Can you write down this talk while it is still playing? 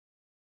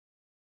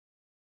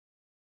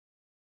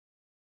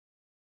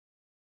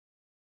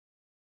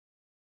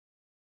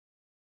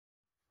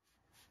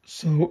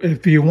So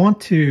if you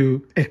want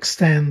to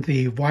extend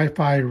the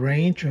Wi-Fi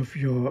range of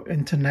your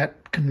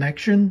internet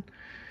connection,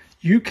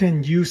 you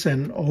can use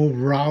an old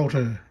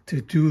router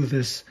to do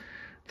this.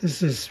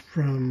 This is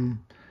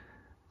from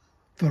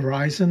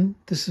Verizon.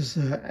 This is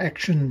an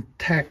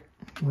Actiontec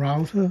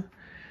router.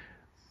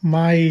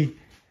 My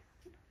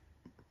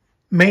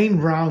main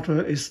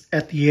router is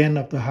at the end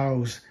of the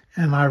house,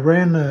 and I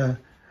ran a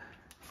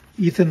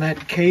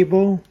Ethernet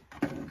cable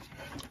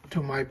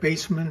to my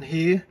basement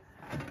here,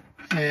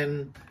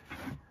 and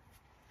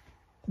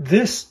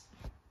this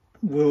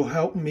will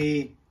help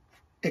me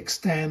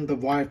extend the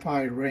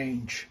Wi-Fi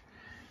range.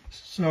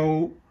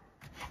 So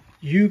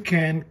you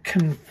can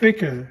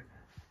configure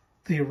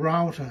the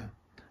router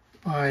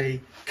by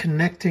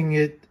connecting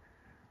it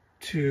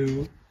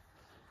to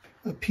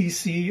a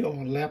PC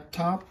or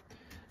laptop.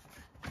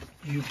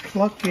 You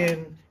plug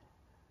in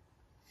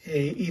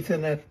a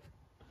Ethernet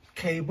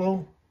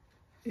cable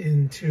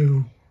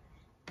into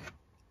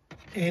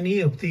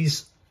any of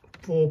these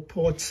 4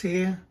 ports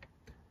here,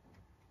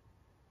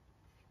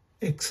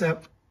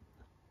 except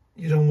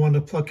you don't want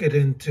to plug it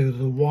into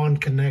the WAN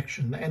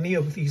connection. Any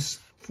of these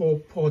 4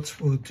 ports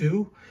will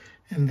do,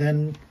 and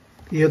then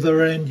the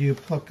other end you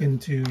plug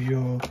into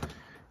your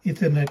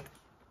Ethernet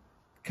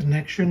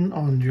connection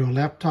on your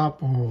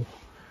laptop or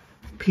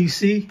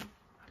PC,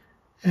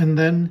 and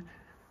then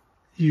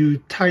you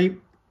type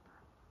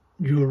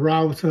your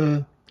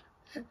router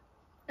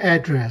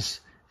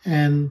address,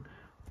 and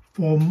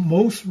for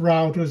most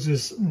routers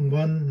is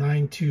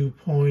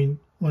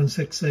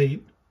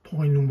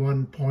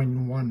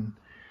 192.168.1.1,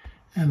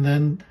 and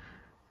then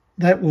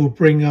that will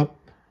bring up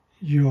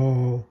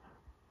your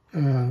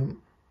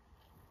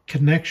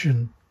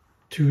connection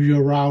to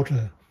your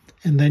router,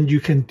 and then you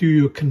can do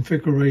your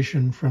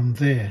configuration from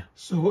there.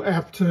 So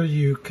after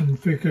you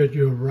configured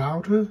your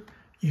router,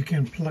 you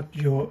can plug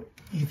your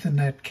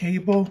Ethernet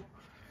cable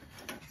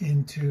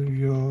into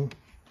your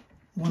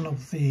one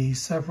of the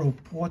several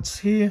ports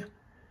here,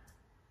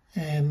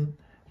 and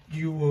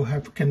you will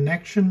have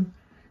connection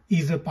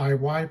either by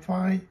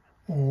Wi-Fi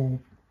or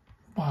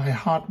by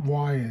hot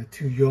wire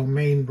to your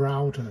main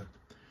router,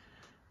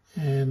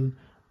 and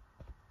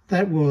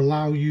that will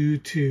allow you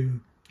to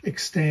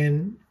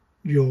extend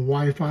your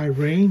Wi-Fi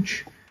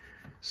range,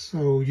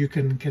 so you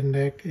can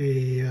connect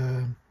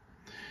a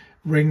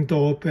Ring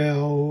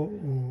doorbell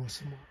or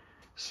something.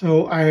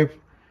 So I've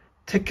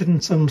taken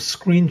some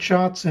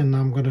screenshots and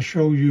I'm going to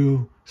show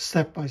you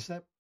step by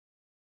step.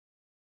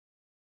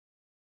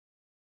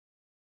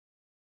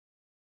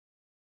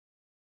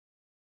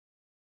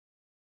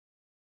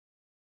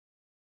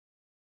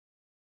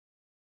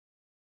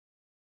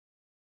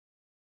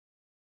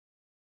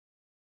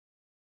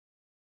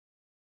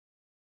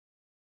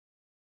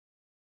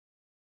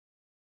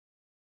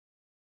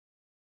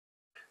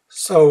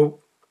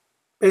 So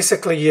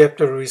basically you have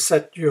to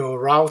reset your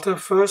router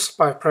first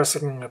by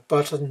pressing a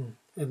button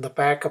in the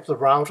back of the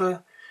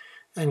router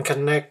and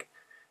connect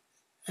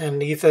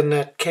an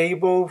Ethernet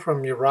cable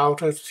from your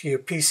router to your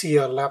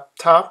PC or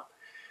laptop.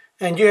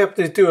 And you have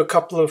to do a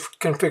couple of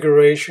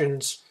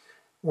configurations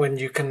when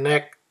you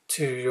connect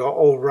to your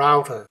old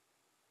router.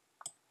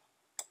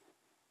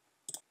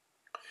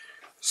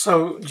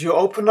 So you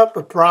open up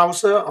a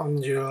browser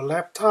on your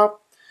laptop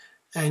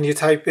and you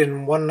type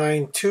in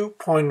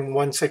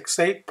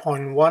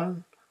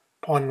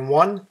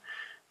 192.168.1.1.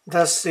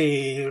 That's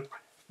the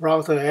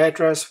router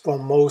address for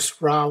most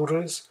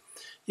routers.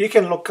 You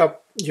can look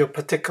up your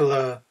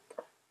particular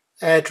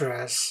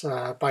address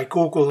by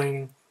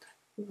Googling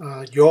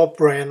your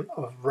brand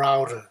of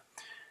router.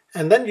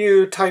 And then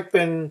you type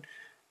in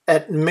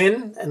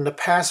admin and the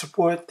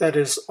password that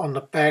is on the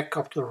back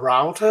of the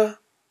router.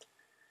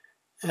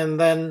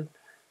 And then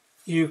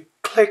you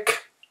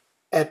click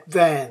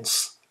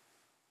advanced.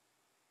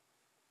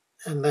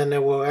 And then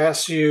it will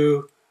ask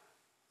you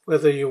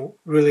whether you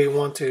really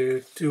want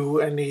to do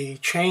any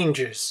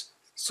changes.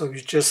 So you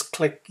just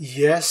click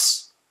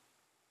yes,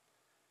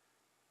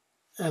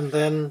 and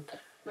then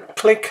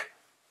click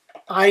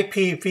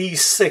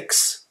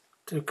IPv6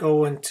 to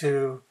go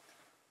into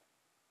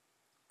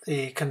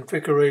the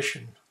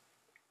configuration.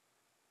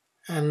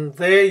 And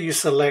there you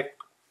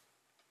select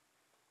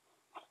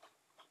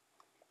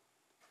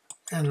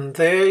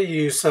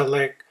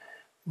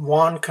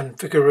WAN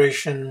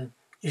configuration.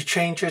 You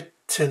change it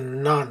to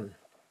none.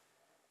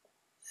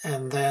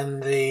 And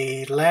then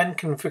the LAN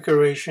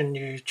configuration,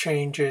 you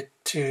change it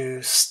to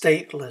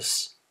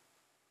stateless.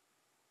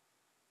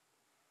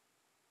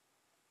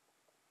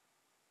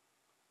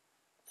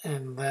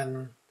 And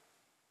then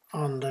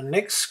on the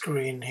next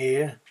screen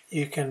here,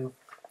 you can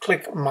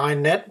click My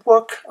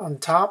Network on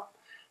top,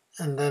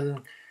 and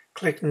then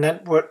click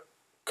Network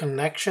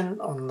Connection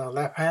on the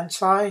left-hand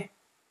side,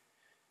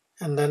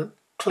 and then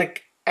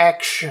click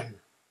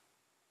Action.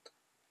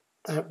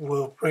 That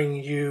will bring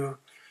you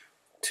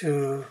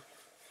to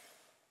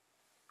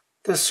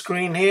this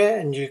screen here,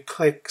 and you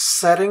click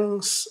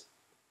Settings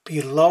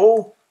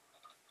below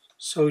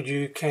so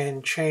you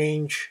can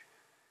change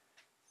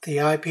the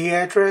IP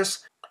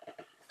address.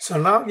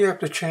 So now you have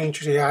to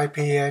change the IP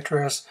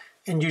address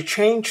and you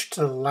change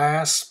the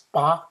last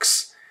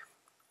box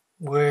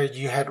where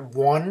you had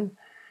 1,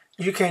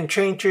 you can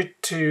change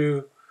it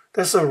to,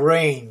 there's a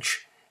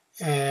range,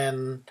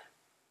 and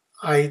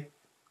I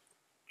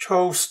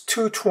chose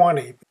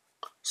 220.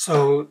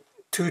 So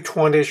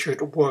 220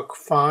 should work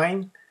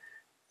fine.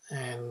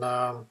 And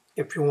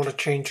if you want to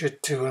change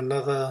it to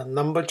another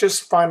number,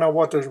 just find out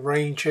what the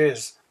range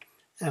is,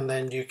 and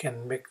then you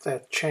can make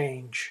that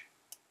change.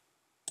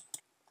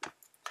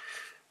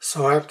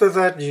 So after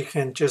that, you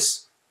can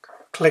just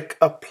click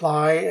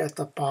apply at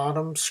the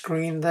bottom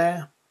screen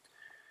there,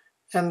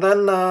 and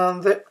then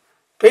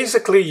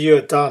basically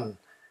you're done.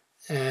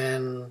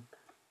 And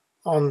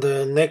on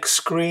the next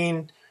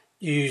screen,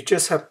 you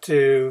just have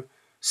to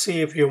see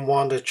if you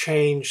want to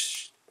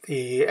change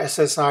the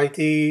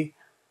SSID,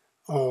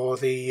 or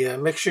the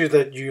make sure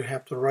that you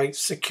have the right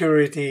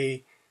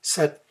security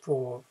set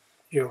for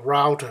your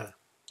router.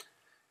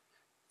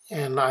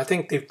 And I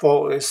think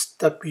default is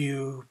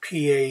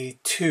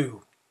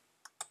WPA2.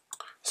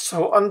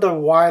 So under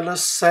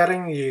wireless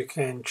setting, you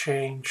can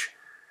change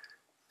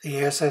the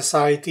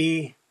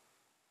SSID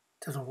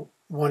to the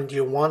one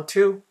you want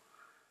to,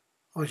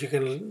 or you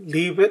can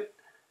leave it.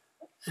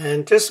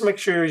 And just make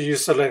sure you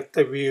select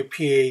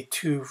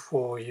WPA2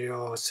 for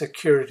your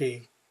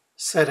security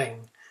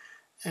setting.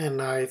 And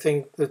I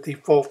think the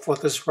default for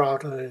this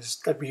router is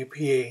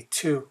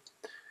WPA2.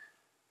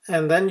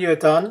 And then you're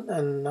done,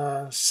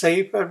 and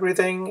save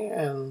everything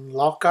and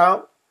log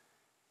out.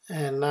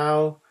 And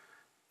now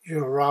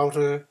your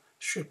router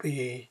should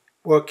be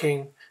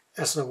working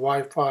as a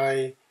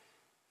Wi-Fi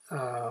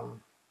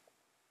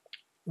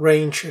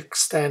range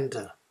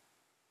extender.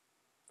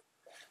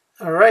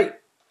 All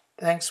right,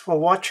 thanks for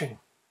watching.